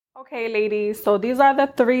Okay, ladies, so these are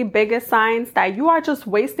the three biggest signs that you are just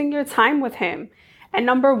wasting your time with him. And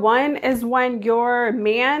number one is when your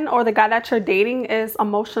man or the guy that you're dating is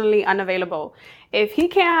emotionally unavailable. If he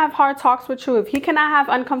can't have hard talks with you, if he cannot have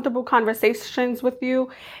uncomfortable conversations with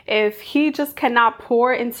you, if he just cannot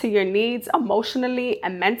pour into your needs emotionally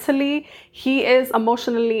and mentally, he is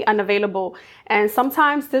emotionally unavailable. And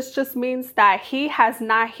sometimes this just means that he has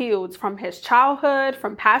not healed from his childhood,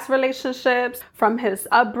 from past relationships, from his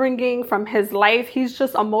upbringing, from his life. He's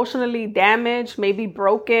just emotionally damaged, maybe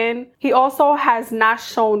broken. He also has not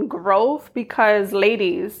shown growth because,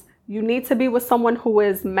 ladies, you need to be with someone who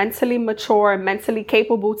is mentally mature, mentally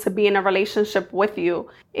capable to be in a relationship with you.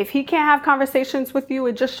 If he can't have conversations with you,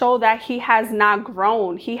 it just shows that he has not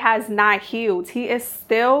grown. He has not healed. He is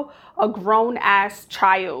still a grown-ass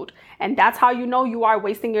child. And that's how you know you are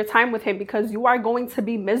wasting your time with him, because you are going to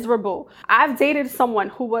be miserable. I've dated someone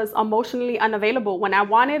who was emotionally unavailable. When I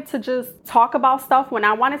wanted to just talk about stuff, when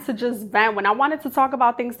I wanted to just vent, when I wanted to talk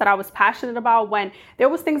about things that I was passionate about, when there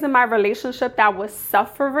was things in my relationship that was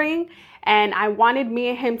suffering, and I wanted me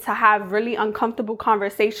and him to have really uncomfortable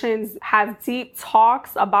conversations, have deep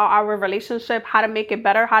talks about our relationship, how to make it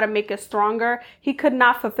better, how to make it stronger. He could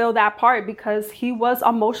not fulfill that part because he was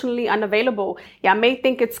emotionally unavailable. Yeah, I may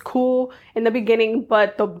think it's cool in the beginning,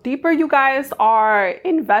 but the deeper you guys are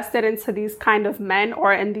invested into these kind of men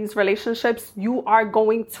or in these relationships, you are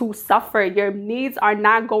going to suffer. Your needs are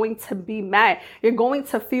not going to be met. You're going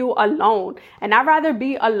to feel alone. And I'd rather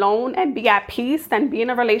be alone and be at peace than be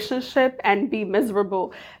in a relationship and be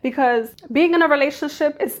miserable, because being in a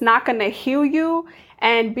relationship is not going to heal you,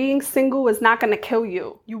 and being single is not going to kill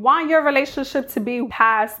you. You want your relationship to be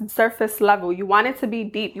past surface level. You want it to be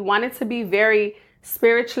deep. You want it to be very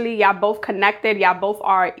spiritually. Y'all both connected. Y'all both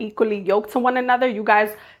are equally yoked to one another. You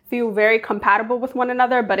guys feel very compatible with one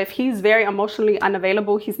another. But if he's very emotionally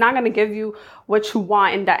unavailable, he's not going to give you what you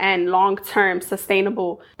want in the end, long-term,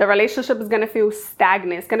 sustainable. The relationship is going to feel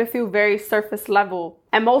stagnant. It's going to feel very surface level.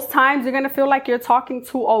 And most times you're going to feel like you're talking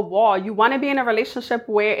to a wall. You want to be in a relationship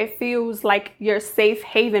where it feels like your safe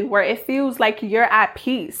haven, where it feels like you're at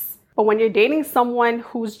peace. But when you're dating someone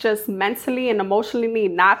who's just mentally and emotionally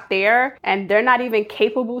not there, and they're not even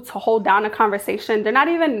capable to hold down a conversation, they're not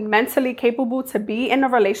even mentally capable to be in a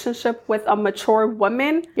relationship with a mature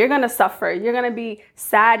woman, you're going to suffer. You're going to be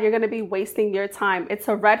sad. You're going to be wasting your time. It's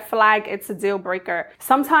a red flag. It's a deal breaker.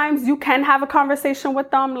 Sometimes you can have a conversation with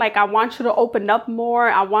them. Like, I want you to open up more.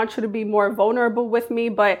 I want you to be more vulnerable with me.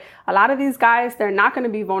 But a lot of these guys, they're not going to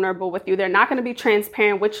be vulnerable with you. They're not going to be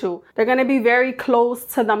transparent with you. They're going to be very close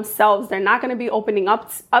to themselves. They're not going to be opening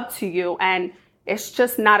up to you, and it's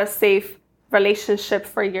just not a safe relationship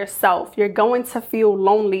for yourself. You're going to feel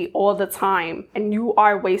lonely all the time, and you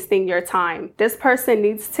are wasting your time. This person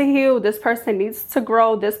needs to heal. This person needs to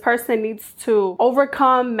grow. This person needs to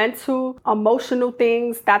overcome mental, emotional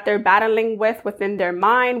things that they're battling with within their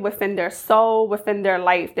mind, within their soul, within their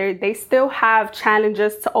life. They still have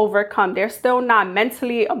challenges to overcome. They're still not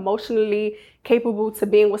mentally, emotionally capable to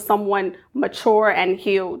being with someone mature and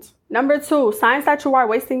healed. Number two, signs that you are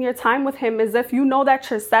wasting your time with him is if you know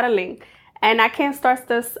that you're settling. And I can't stress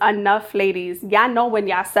this enough, ladies. Y'all know when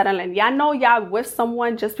y'all settling. Y'all know y'all with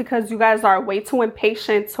someone just because you guys are way too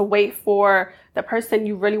impatient to wait for the person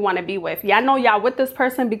you really want to be with. Y'all know y'all with this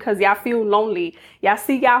person because y'all feel lonely. Y'all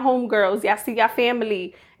see y'all homegirls. Y'all see y'all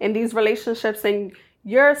family in these relationships, and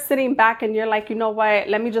you're sitting back and you're like, you know what?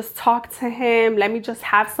 Let me just talk to him. Let me just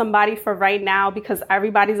have somebody for right now because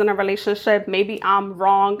everybody's in a relationship. Maybe I'm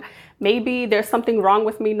wrong. Maybe there's something wrong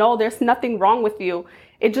with me. No, there's nothing wrong with you.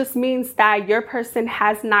 It just means that your person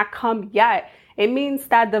has not come yet. It means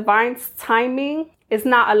that divine's timing is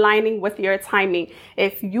not aligning with your timing.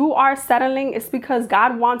 If you are settling, it's because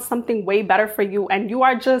God wants something way better for you, and you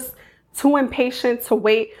are just too impatient to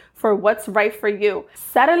wait for what's right for you.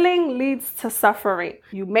 Settling leads to suffering.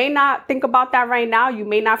 You may not think about that right now. You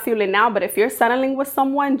may not feel it now, but if you're settling with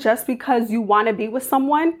someone just because you want to be with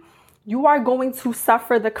someone, you are going to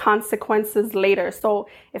suffer the consequences later. So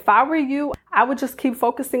if I were you, I would just keep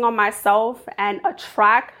focusing on myself and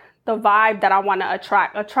attract the vibe that I want to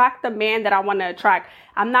attract the man that I want to attract.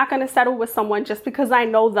 I'm not going to settle with someone just because I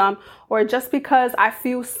know them or just because I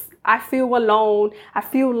feel alone. I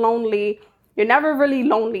feel lonely. You're never really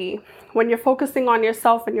lonely when you're focusing on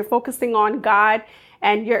yourself and you're focusing on God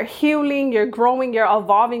and you're healing, you're growing, you're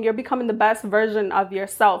evolving, you're becoming the best version of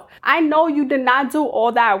yourself. I know you did not do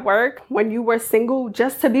all that work when you were single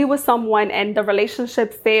just to be with someone and the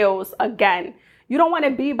relationship fails again. You don't want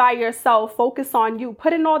to be by yourself. Focus on you.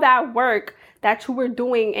 Put in all that work that you were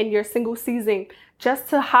doing in your single season just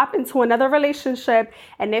to hop into another relationship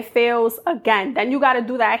and it fails again. Then you got to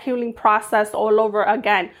do that healing process all over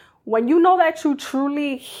again. When you know that you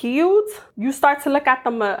truly healed, you start to look at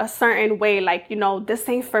them a certain way, like, this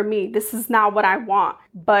ain't for me. This is not what I want.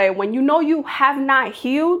 But when you know you have not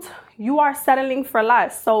healed, you are settling for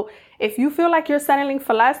less. So if you feel like you're settling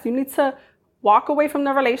for less, you need to walk away from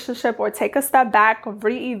the relationship or take a step back,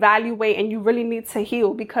 reevaluate, and you really need to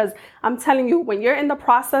heal. Because I'm telling you, when you're in the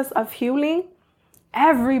process of healing,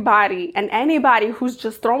 everybody and anybody who's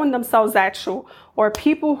just throwing themselves at you, or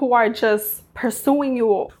people who are just pursuing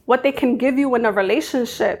you, what they can give you in a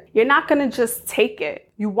relationship, you're not going to just take it.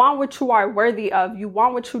 You want what you are worthy of. You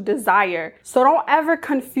want what you desire. So don't ever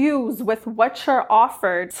confuse with what you're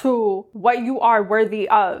offered to what you are worthy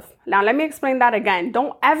of. Now, let me explain that again.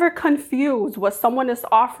 Don't ever confuse what someone is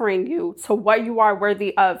offering you to what you are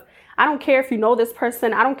worthy of. I don't care if you know this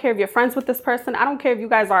person. I don't care if you're friends with this person. I don't care if you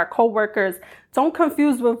guys are co-workers. Don't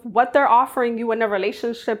confuse with what they're offering you in a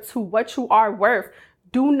relationship to what you are worth.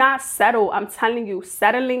 Do not settle. I'm telling you,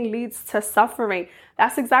 settling leads to suffering.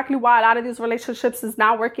 That's exactly why a lot of these relationships is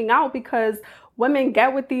not working out, because women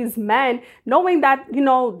get with these men knowing that,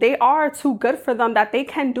 they are too good for them, that they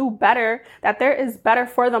can do better, that there is better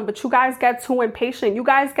for them. But you guys get too impatient. You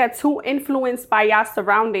guys get too influenced by your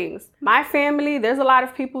surroundings. My family, there's a lot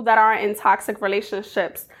of people that are in toxic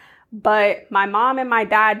relationships. But my mom and my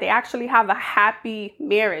dad, they actually have a happy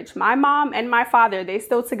marriage. My mom and my father, they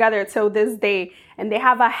still together till this day, and they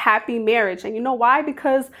have a happy marriage. And you know why?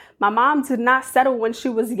 Because my mom did not settle when she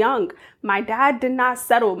was young. My dad did not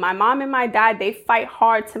settle. My mom and my dad, they fight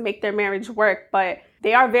hard to make their marriage work, but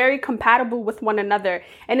they are very compatible with one another.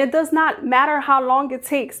 And it does not matter how long it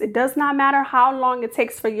takes. It does not matter how long it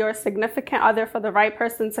takes for your significant other, for the right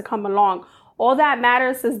person to come along. All that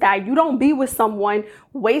matters is that you don't be with someone,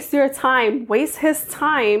 waste your time, waste his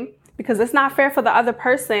time, because it's not fair for the other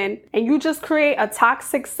person. And you just create a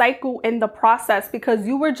toxic cycle in the process because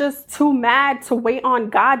you were just too mad to wait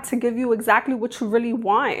on God to give you exactly what you really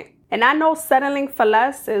want. And I know settling for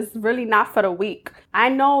less is really not for the weak. I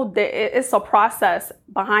know that it's a process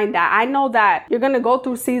behind that. I know that you're going to go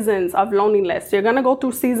through seasons of loneliness. You're going to go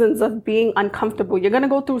through seasons of being uncomfortable. You're going to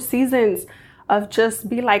go through seasons of just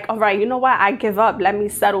be like, all right, you know what? I give up. Let me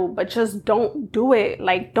settle. But just don't do it.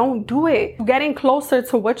 Like, don't do it. You're getting closer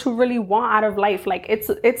to what you really want out of life. Like,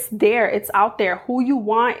 it's there. It's out there. Who you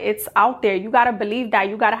want, it's out there. You got to believe that.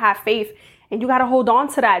 You got to have faith. And you got to hold on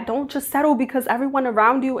to that. Don't just settle because everyone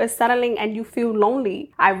around you is settling and you feel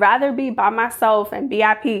lonely. I'd rather be by myself and be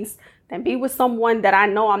at peace than be with someone that I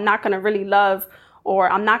know I'm not going to really love or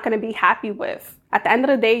I'm not going to be happy with. At the end of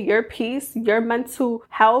the day, your peace, your mental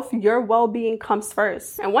health, your well-being comes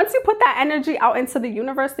first. And once you put that energy out into the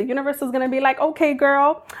universe is going to be like, okay,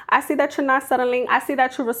 girl, I see that you're not settling. I see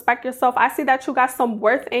that you respect yourself. I see that you got some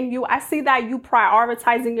worth in you. I see that you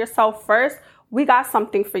prioritizing yourself first. We got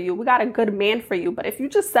something for you. We got a good man for you. But if you're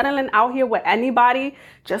just settling out here with anybody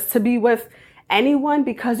just to be with anyone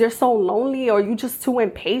because you're so lonely, or you just too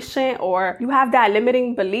impatient, or you have that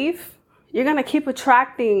limiting belief, you're going to keep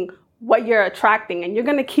attracting what you're attracting, and you're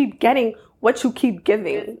going to keep getting what you keep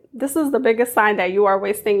giving. This is the biggest sign that you are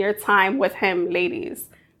wasting your time with him, ladies.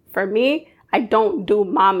 For me, I don't do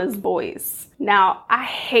mama's boys. Now, I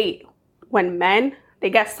hate when men, they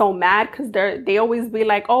get so mad because they always be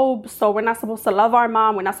like, oh, so we're not supposed to love our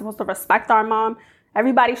mom. We're not supposed to respect our mom.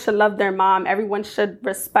 Everybody should love their mom. Everyone should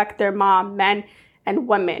respect their mom, men and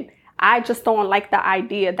women. I just don't like the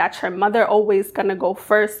idea that your mother always gonna go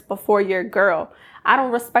first before your girl. I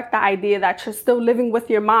don't respect the idea that you're still living with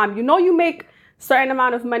your mom. You know you make certain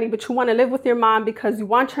amount of money, but you want to live with your mom because you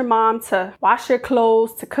want your mom to wash your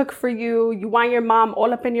clothes, to cook for you. You want your mom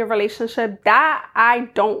all up in your relationship. That I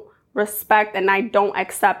don't respect and I don't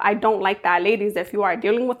accept. I don't like that. Ladies, if you are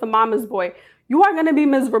dealing with a mama's boy, you are going to be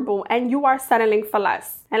miserable and you are settling for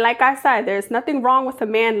less. And like I said, there's nothing wrong with a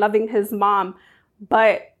man loving his mom,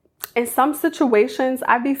 but in some situations,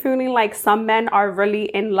 I be feeling like some men are really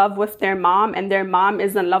in love with their mom and their mom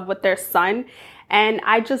is in love with their son. And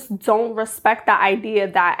I just don't respect the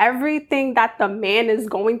idea that everything that the man is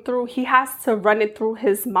going through, he has to run it through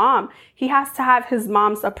his mom. He has to have his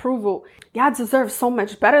mom's approval. Y'all deserve so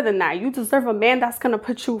much better than that. You deserve a man that's going to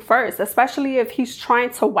put you first, especially if he's trying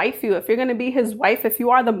to wife you. If you're going to be his wife, if you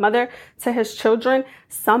are the mother to his children,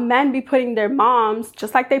 some men be putting their moms,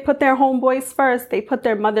 just like they put their homeboys first, they put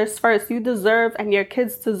their mothers first. You deserve and your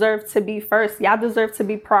kids deserve to be first. Y'all deserve to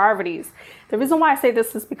be priorities. The reason why I say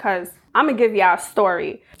this is because I'm going to give y'all a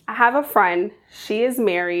story. I have a friend. She is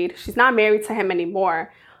married. She's not married to him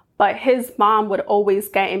anymore. but his mom would always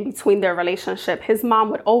get in between their relationship. His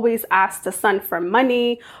mom would always ask the son for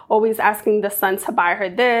money, always asking the son to buy her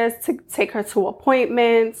this, to take her to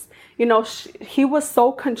appointments. You know, he was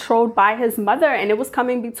so controlled by his mother, and it was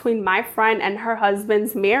coming between my friend and her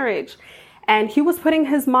husband's marriage. And he was putting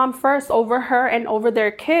his mom first over her and over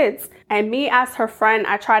their kids. And me as her friend,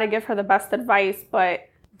 I try to give her the best advice, but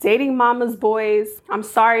dating mama's boys, I'm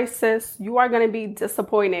sorry, sis, you are going to be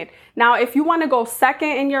disappointed. Now, if you want to go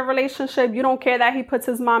second in your relationship, you don't care that he puts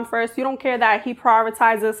his mom first. You don't care that he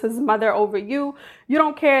prioritizes his mother over you. You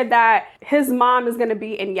don't care that his mom is going to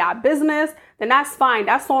be in your business. Then that's fine.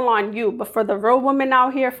 That's all on you. But for the real women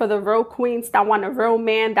out here, for the real queens that want a real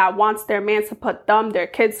man, that wants their man to put them, their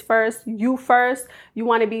kids first, you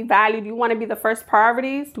want to be valued, you want to be the first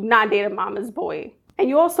priorities, do not date a mama's boy. And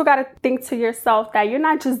you also got to think to yourself that you're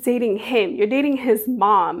not just dating him, you're dating his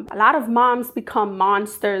mom. A lot of moms become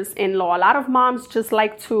monsters in law. A lot of moms just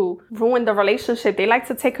like to ruin the relationship. They like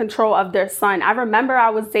to take control of their son. I remember I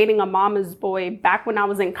was dating a mama's boy back when I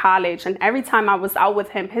was in college. And every time I was out with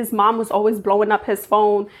him, his mom was always blowing up his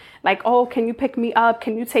phone. Like, oh, can you pick me up?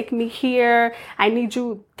 Can you take me here? I need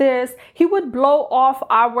you this. He would blow off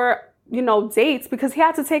our dates because he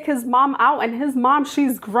had to take his mom out, and his mom,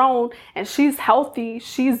 she's grown and she's healthy.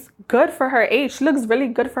 She's good for her age. She looks really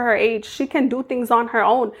good for her age. She can do things on her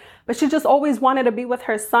own, but she just always wanted to be with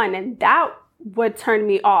her son. And that would turn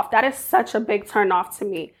me off. That is such a big turn off to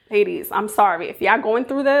me. Ladies, I'm sorry. If y'all going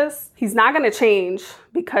through this, he's not going to change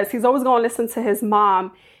because he's always going to listen to his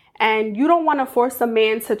mom. And you don't want to force a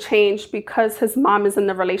man to change because his mom is in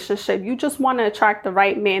the relationship. You just want to attract the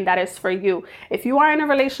right man that is for you. If you are in a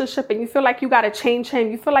relationship and you feel like you got to change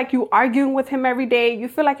him, you feel like you arguing with him every day, you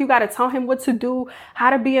feel like you got to tell him what to do,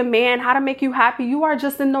 how to be a man, how to make you happy, you are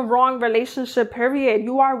just in the wrong relationship, period.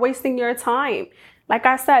 You are wasting your time. Like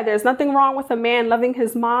I said, there's nothing wrong with a man loving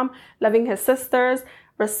his mom, loving his sisters,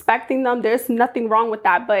 respecting them. There's nothing wrong with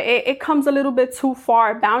that. But it comes a little bit too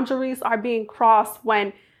far. Boundaries are being crossed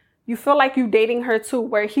when you feel like you dating her too,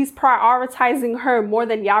 where he's prioritizing her more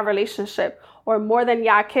than y'all relationship or more than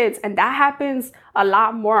y'all kids. And that happens a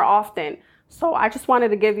lot more often. So I just wanted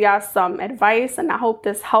to give y'all some advice, and I hope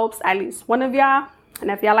this helps at least one of y'all.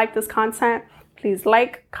 And if y'all like this content, please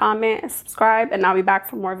like, comment, and subscribe, and I'll be back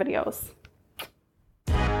for more videos.